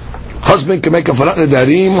 Husband can make a farat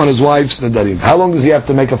nedarim on his wife's nedarim. How long does he have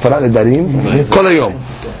to make a farat nedarim? Kol hayom.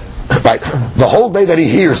 Right. The whole day that he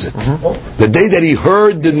hears it. The day that he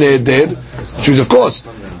heard the neder, which was, of course,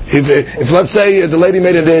 if let's say the lady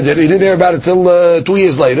made a neder, he didn't hear about it till 2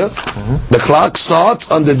 years later, the clock starts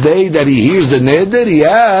on the day that he hears the neder, he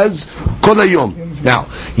has kol hayom. Now,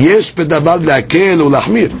 yesh bedavar lakel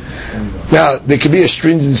ulachmir. Now, there could be a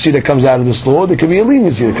stringency that comes out of this law, there could be a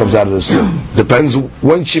leniency that comes out of this law. Depends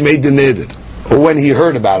when she made the neder, or when he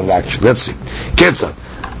heard about it actually. Let's see. Ketzad.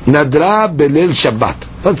 Nadra belil Shabbat.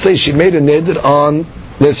 Let's say she made a neder on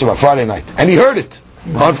Friday night, and he heard it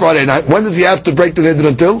on Friday night. When does he have to break the neder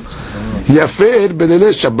until? Yafir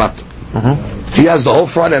belil Shabbat. He has the whole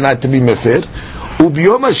Friday night to be mefer.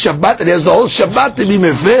 Ubiyom Shabbat, and he has the whole Shabbat to be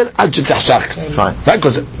mefer ad shetachshach. Right?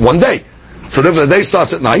 Because one day. So therefore the day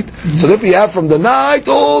starts at night. So therefore you have from the night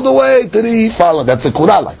all the way to the following. That's a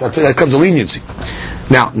kurala. That comes a leniency.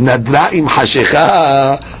 Now, nadra'im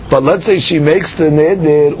hashecha, but let's say she makes the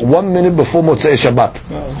neder 1 minute before Motzei Shabbat.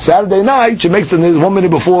 Saturday night, she makes the neder 1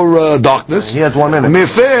 minute before darkness. He has 1 minute.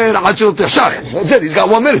 Mefer achil teshach. That's it, he's got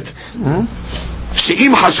 1 minute.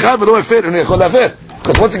 She'im hashcha v'lo efer, and yechol efer.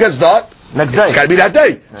 Because once it gets dark, next day. It's got to be that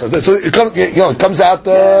day. So it comes out,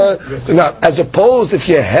 now, as opposed if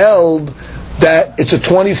you held that it's a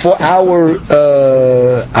 24-hour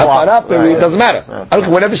period, it doesn't matter. Right.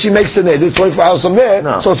 Whenever she makes the neder, there's 24 hours from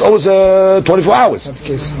there, so it's always 24 hours.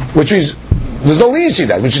 Which means there's no leniency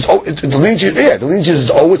there. Which is the leniency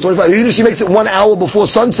is always 25. Even if she makes it 1 hour before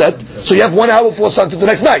sunset, so you have 1 hour before sunset the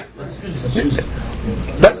next night.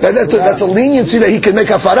 That's a leniency that he can make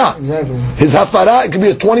hafara. Exactly. His hafara, it could be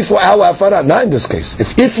a 24-hour hafara. Not in this case.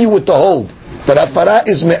 If you were to hold that hafara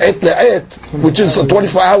is me'et le'et, which is a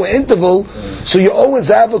 24-hour interval, so you always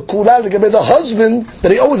have a kulal to give the husband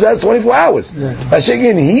that he always has 24 hours. I saying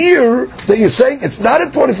in here that you're saying it's not a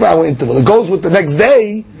 24-hour interval. It goes with the next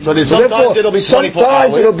day. So sometimes it'll be 24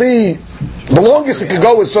 hours. Sometimes it'll be the longest it can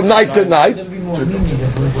go is from night to night.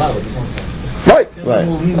 Right. Right.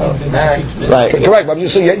 Correct. I'm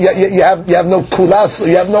just saying you have no kulas,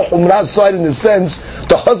 you have no umrah side in the sense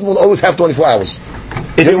the husband will always have 24 hours.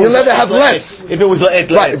 You'll never have less. If it was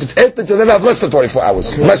et, right. If it's et, you'll never have less than 24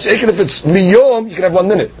 hours. If it's miyom, you can have 1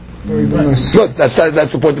 minute. Good. That's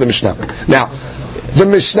the point of the Mishnah. Now, the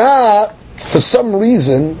Mishnah, for some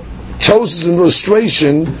reason, chose as an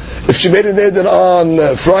illustration if she made a neder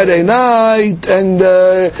on Friday night and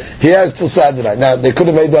he has till Saturday night. Now they could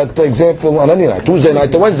have made that example on any night, Tuesday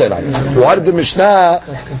night to Wednesday night. Why did the Mishnah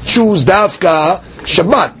choose Dafka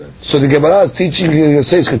Shabbat? So the Gemara is teaching,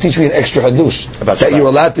 says, can teach me an extra hadush that you're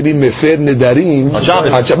allowed to be mefer nedarim on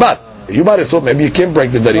Shabbat. You might have thought maybe you can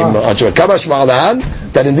break the nedarim on Shabbat. Kamash ma'alan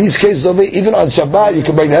that in these cases of it, even on Shabbat you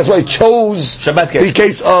can break. That's why I chose the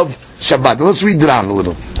case of Shabbat. Now let's read Dran a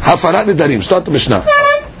little. Hafarat nedarim. Start the Mishnah.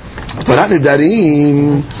 Hafarat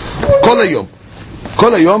nedarim. Kol hayom.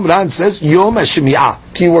 Kol hayom. Ran says yom hashmi'ah.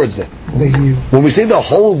 Key words there. When we say the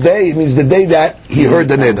whole day, it means the day that he heard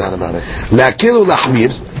the neder. La'akil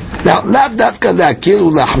u'lahmir. Now, lav dafka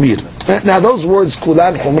la'akil u'lahmir. Now, those words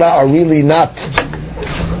kulan humra are really not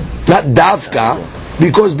not davka,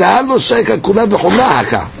 because dahal lo sheikha kula v'chumla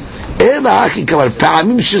haka. That's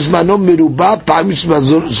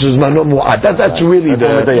really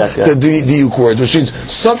the diuk word, which means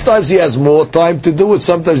sometimes he has more time to do it,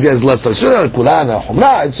 sometimes he has less time.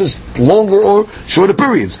 It's just longer or shorter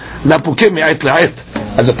periods.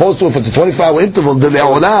 As opposed to if it's a 24-hour interval,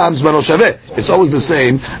 it's always the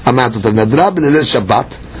same amount of time.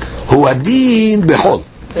 Shabbat, hu adin bechol.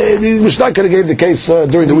 The Mishnah could have gave the case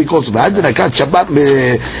during the week also. Shabbat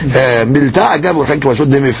milta agav urchen k'mashot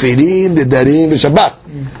demefirim nedarim v'Shabbat.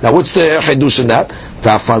 Now what's the chidush in that?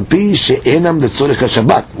 V'afal pi she'enam letzorich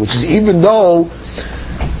haShabbat, which is even though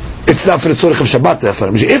it's not for the tzorich of Shabbat.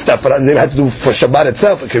 If that they had to do for Shabbat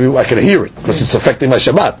itself, I can hear it because it's affecting my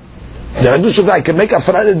Shabbat. The chidush of that, I can make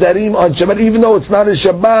afarat nedarim on Shabbat even though it's not a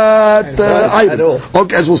Shabbat item.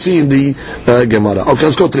 Okay, as we'll see in the Gemara. Okay,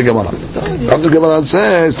 let's go to the Gemara. Come to the Gemara,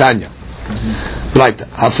 says Tanya. Right,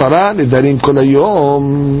 afarat nedarim kol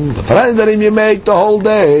hayom. Afarat nedarim you make the whole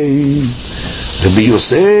day. Rabbi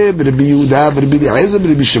Yosef, Rabbi Yehuda, Rabbi Eliezer,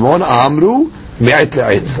 Rabbi Shimon Amru me'at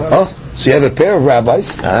le'at. So you have a pair of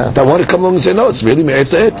rabbis that want to come along and say, no, it's really me'at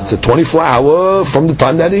le'at. It's a 24-hour from the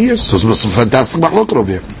time that he hears. So it's a fantastic machlok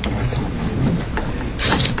over here.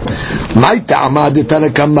 What's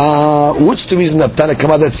the reason of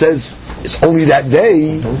Tanakama that says it's only that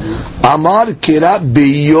day? Amar kira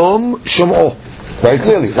biyom shum'o. Very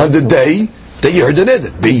clearly, on the day that you heard the neder,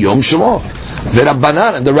 biyom shum'o. The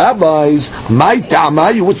Rabbanan and the rabbis,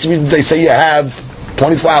 what's the reason they say you have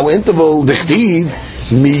 24-hour interval? Dichtiv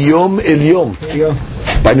miyom el yom.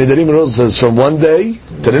 By Nedarim it says from one day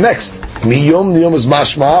to the next. Miyom is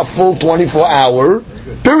mashma, full 24-hour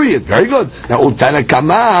period. Very good. Now, Utana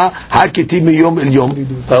Kama, Hakiti Miyom El Yom.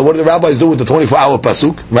 What do the rabbis do with the 24-hour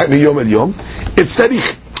pasuk? Right? Miyom El Yom. It's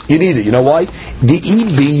Tarikh. You need it. You know why? Di'i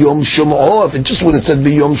Biyom Shum'o. If it just would have said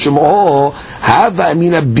Biyom Shum'o, Hava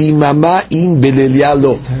Amina Bimama in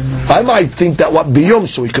Belelialo. I might think that what Biyom,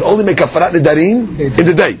 so we could only make a Farat Nedarim in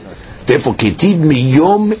the day. Therefore, Kitib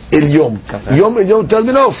Miyom El Yom. Yom El Yom tells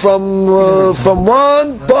me no, from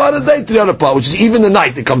one part of the day to the other part, which is even the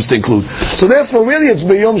night it comes to include. So therefore, really it's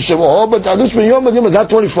Biyom Shem'o, but this Biyom El Yom is not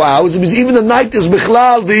 24 hours, it means even the night is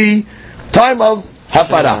Bichlal, the time of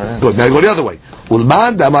Hafara. Good, now I go the other way.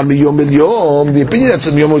 Ulman Damar Miyom El Yom, the opinion that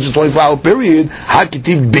says Miyom which is 24-hour period,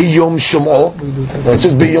 Hakitib Biyom Shem'o. It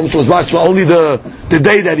says Biyom Shem'o, only the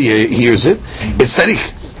day that he hears it. It's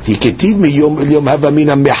Tarikh. I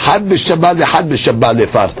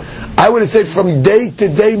would say from day to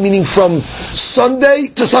day, meaning from Sunday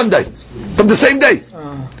to Sunday, from the same day.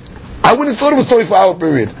 I wouldn't have thought it was 24-hour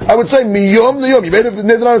period. I would say miyom liyom. You made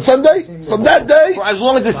it on a Sunday? From that day? For as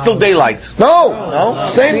long as it's still daylight. No.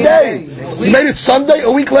 Same day. You made it Sunday, a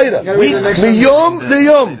week later. Miyom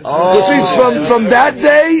liyom. Which means from that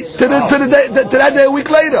day to that day a week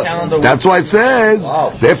later. That's why it says,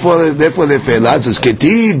 therefore the fe'elah says,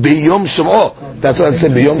 Ketib biyom shem'o. That's why it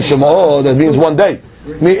said biyom shem'o. That means one day.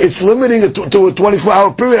 I mean, it's limiting it to a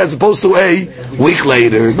 24-hour period as opposed to a week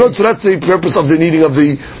later. Good, so that's the purpose of the needing of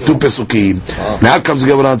the two pesukim. Now comes the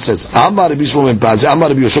Gemara and says, Amar Rabbi Shimon ben Pazi, Amar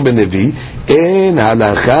Rabbi Yoshua ben Levi, En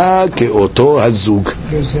halacha ke'oto hazug.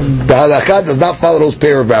 The halacha does not follow those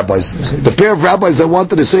pair of rabbis. The pair of rabbis that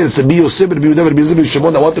wanted to say it's Rabbi Yosef, Rabbi Yehuda, Rabbi Eliezer, Rabbi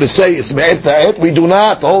Shimon, that wanted to say it's me'et ta'et, we do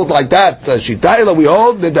not hold like that. Shitayla, we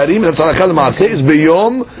hold, Nedarim, that's halacha l'maaseh, is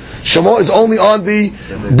biyom. Shemo is only on the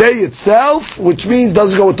day itself, which means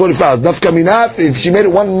doesn't go with 24 hours. Nafka minaf, if she made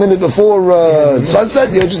it 1 minute before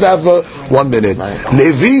sunset, you just have 1 minute.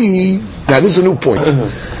 Levi, now this is a new point.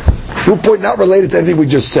 New point not related to anything we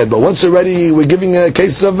just said, but once already we're giving a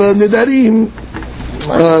case of Nedarim,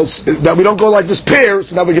 that we don't go like this pair,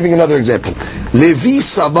 so now we're giving another example. Levi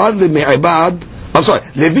savar le'me'ibad,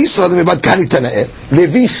 Levi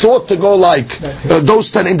thought to go like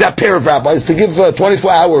those 10 in that pair of rabbis to give a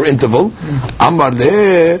 24-hour interval. Amar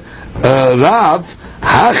le Rav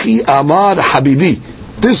Hachi Amar Habibi.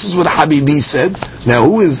 This is what Habibi said. Now,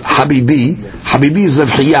 who is Habibi? Habibi is Rav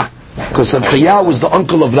Hiya, because Rav Hiya was the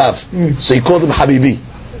uncle of Rav, so he called him Habibi.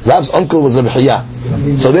 Rav's uncle was Rav Hiya,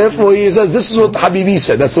 so therefore he says this is what Habibi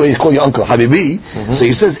said. That's the way you call your uncle Habibi. So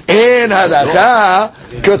he says En halacha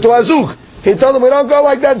k'oto hazug. He told them, we don't go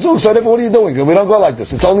like that, Zug. So therefore, what are you doing? We don't go like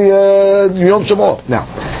this. It's only Yom Shemot. Now,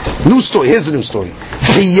 new story. Here's the new story.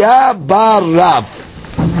 Hiya bar Rav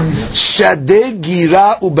Shadeh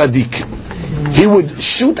gira ubadik. He would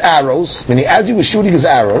shoot arrows, meaning as he was shooting his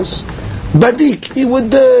arrows, badik, he would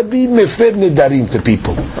be mefer nedarim to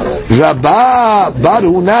people. Rabba bar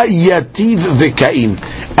Huna yativ vekaim.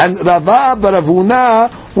 And Rabba bar Huna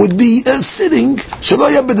would be sitting. Omed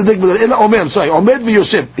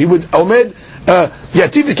v'Yosef. He would Omed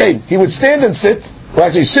Yativ came. He would stand and sit, or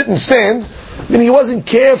actually sit and stand. I mean, he wasn't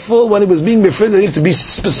careful when he was being befriended to be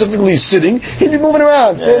specifically sitting. He'd be moving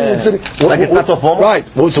around, standing and sitting. Like it's not so formal? Right.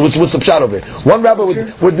 What's the pshat over here? One rabbi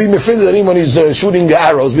would be befriended when he's shooting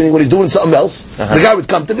arrows, meaning when he's doing something else. The guy would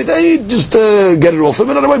come to me, he'd just get it off him,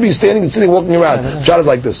 and otherwise he'd be standing and sitting, walking around. Pshat is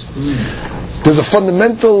like this. There's a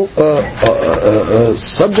fundamental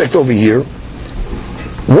subject over here.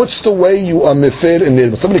 What's the way you are mefer in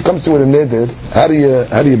neder? When somebody comes to you with a neder, how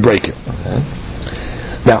do you break it?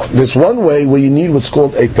 Now, there's one way where you need what's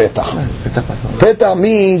called a petah. Petah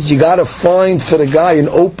means you got to find for the guy an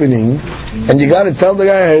opening, and you got to tell the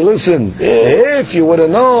guy, hey, listen, if you would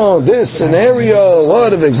have known this scenario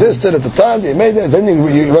would have existed at the time you made it, then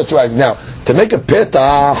you retroact. Now, to make a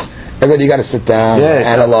petah, and then you got to sit down,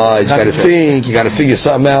 analyze, you got to think, you got to figure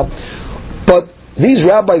something out. But these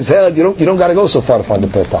rabbis held you don't got to go so far to find the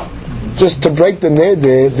petah. Just to break the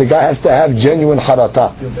neder, the guy has to have genuine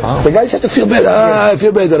harata. The guy has to feel bad. I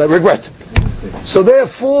feel bad that I regret. So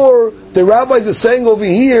therefore, the rabbis are saying over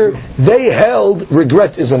here, they held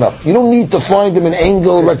regret is enough. You don't need to find him an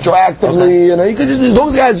angle retroactively. You know, you could just,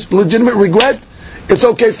 those guys legitimate regret. It's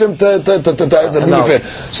okay for him to be fair.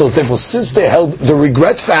 So therefore, since they held the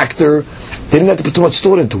regret factor, they didn't have to put too much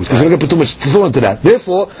thought into it. Because they're going to put too much thought into that.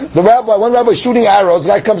 Therefore, one rabbi is shooting arrows.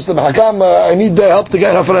 The guy comes to the Hakam, I need help to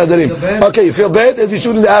get Hafar Nedarim. Okay, you feel bad as you're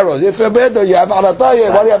shooting the arrows. You feel bad? You have arata?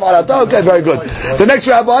 Yeah, why do you have arata? Okay, very good. The next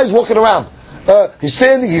rabbi is walking around. He's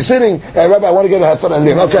standing, he's sitting. Rabbi, I want to get a Hafar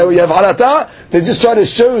Nedarim. Okay, well, you have harata. They just try to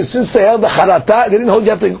show you, since they held the harata, they didn't hold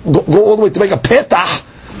you have to go all the way to make a petah.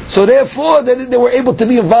 So therefore, they were able to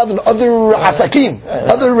be involved in other asakim,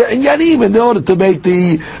 other yanim, in order to make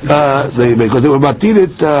because they were matir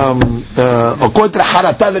it according to the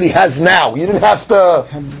harata that he has now. You didn't have to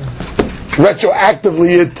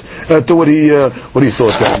retroactively it to what he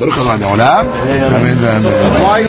thought.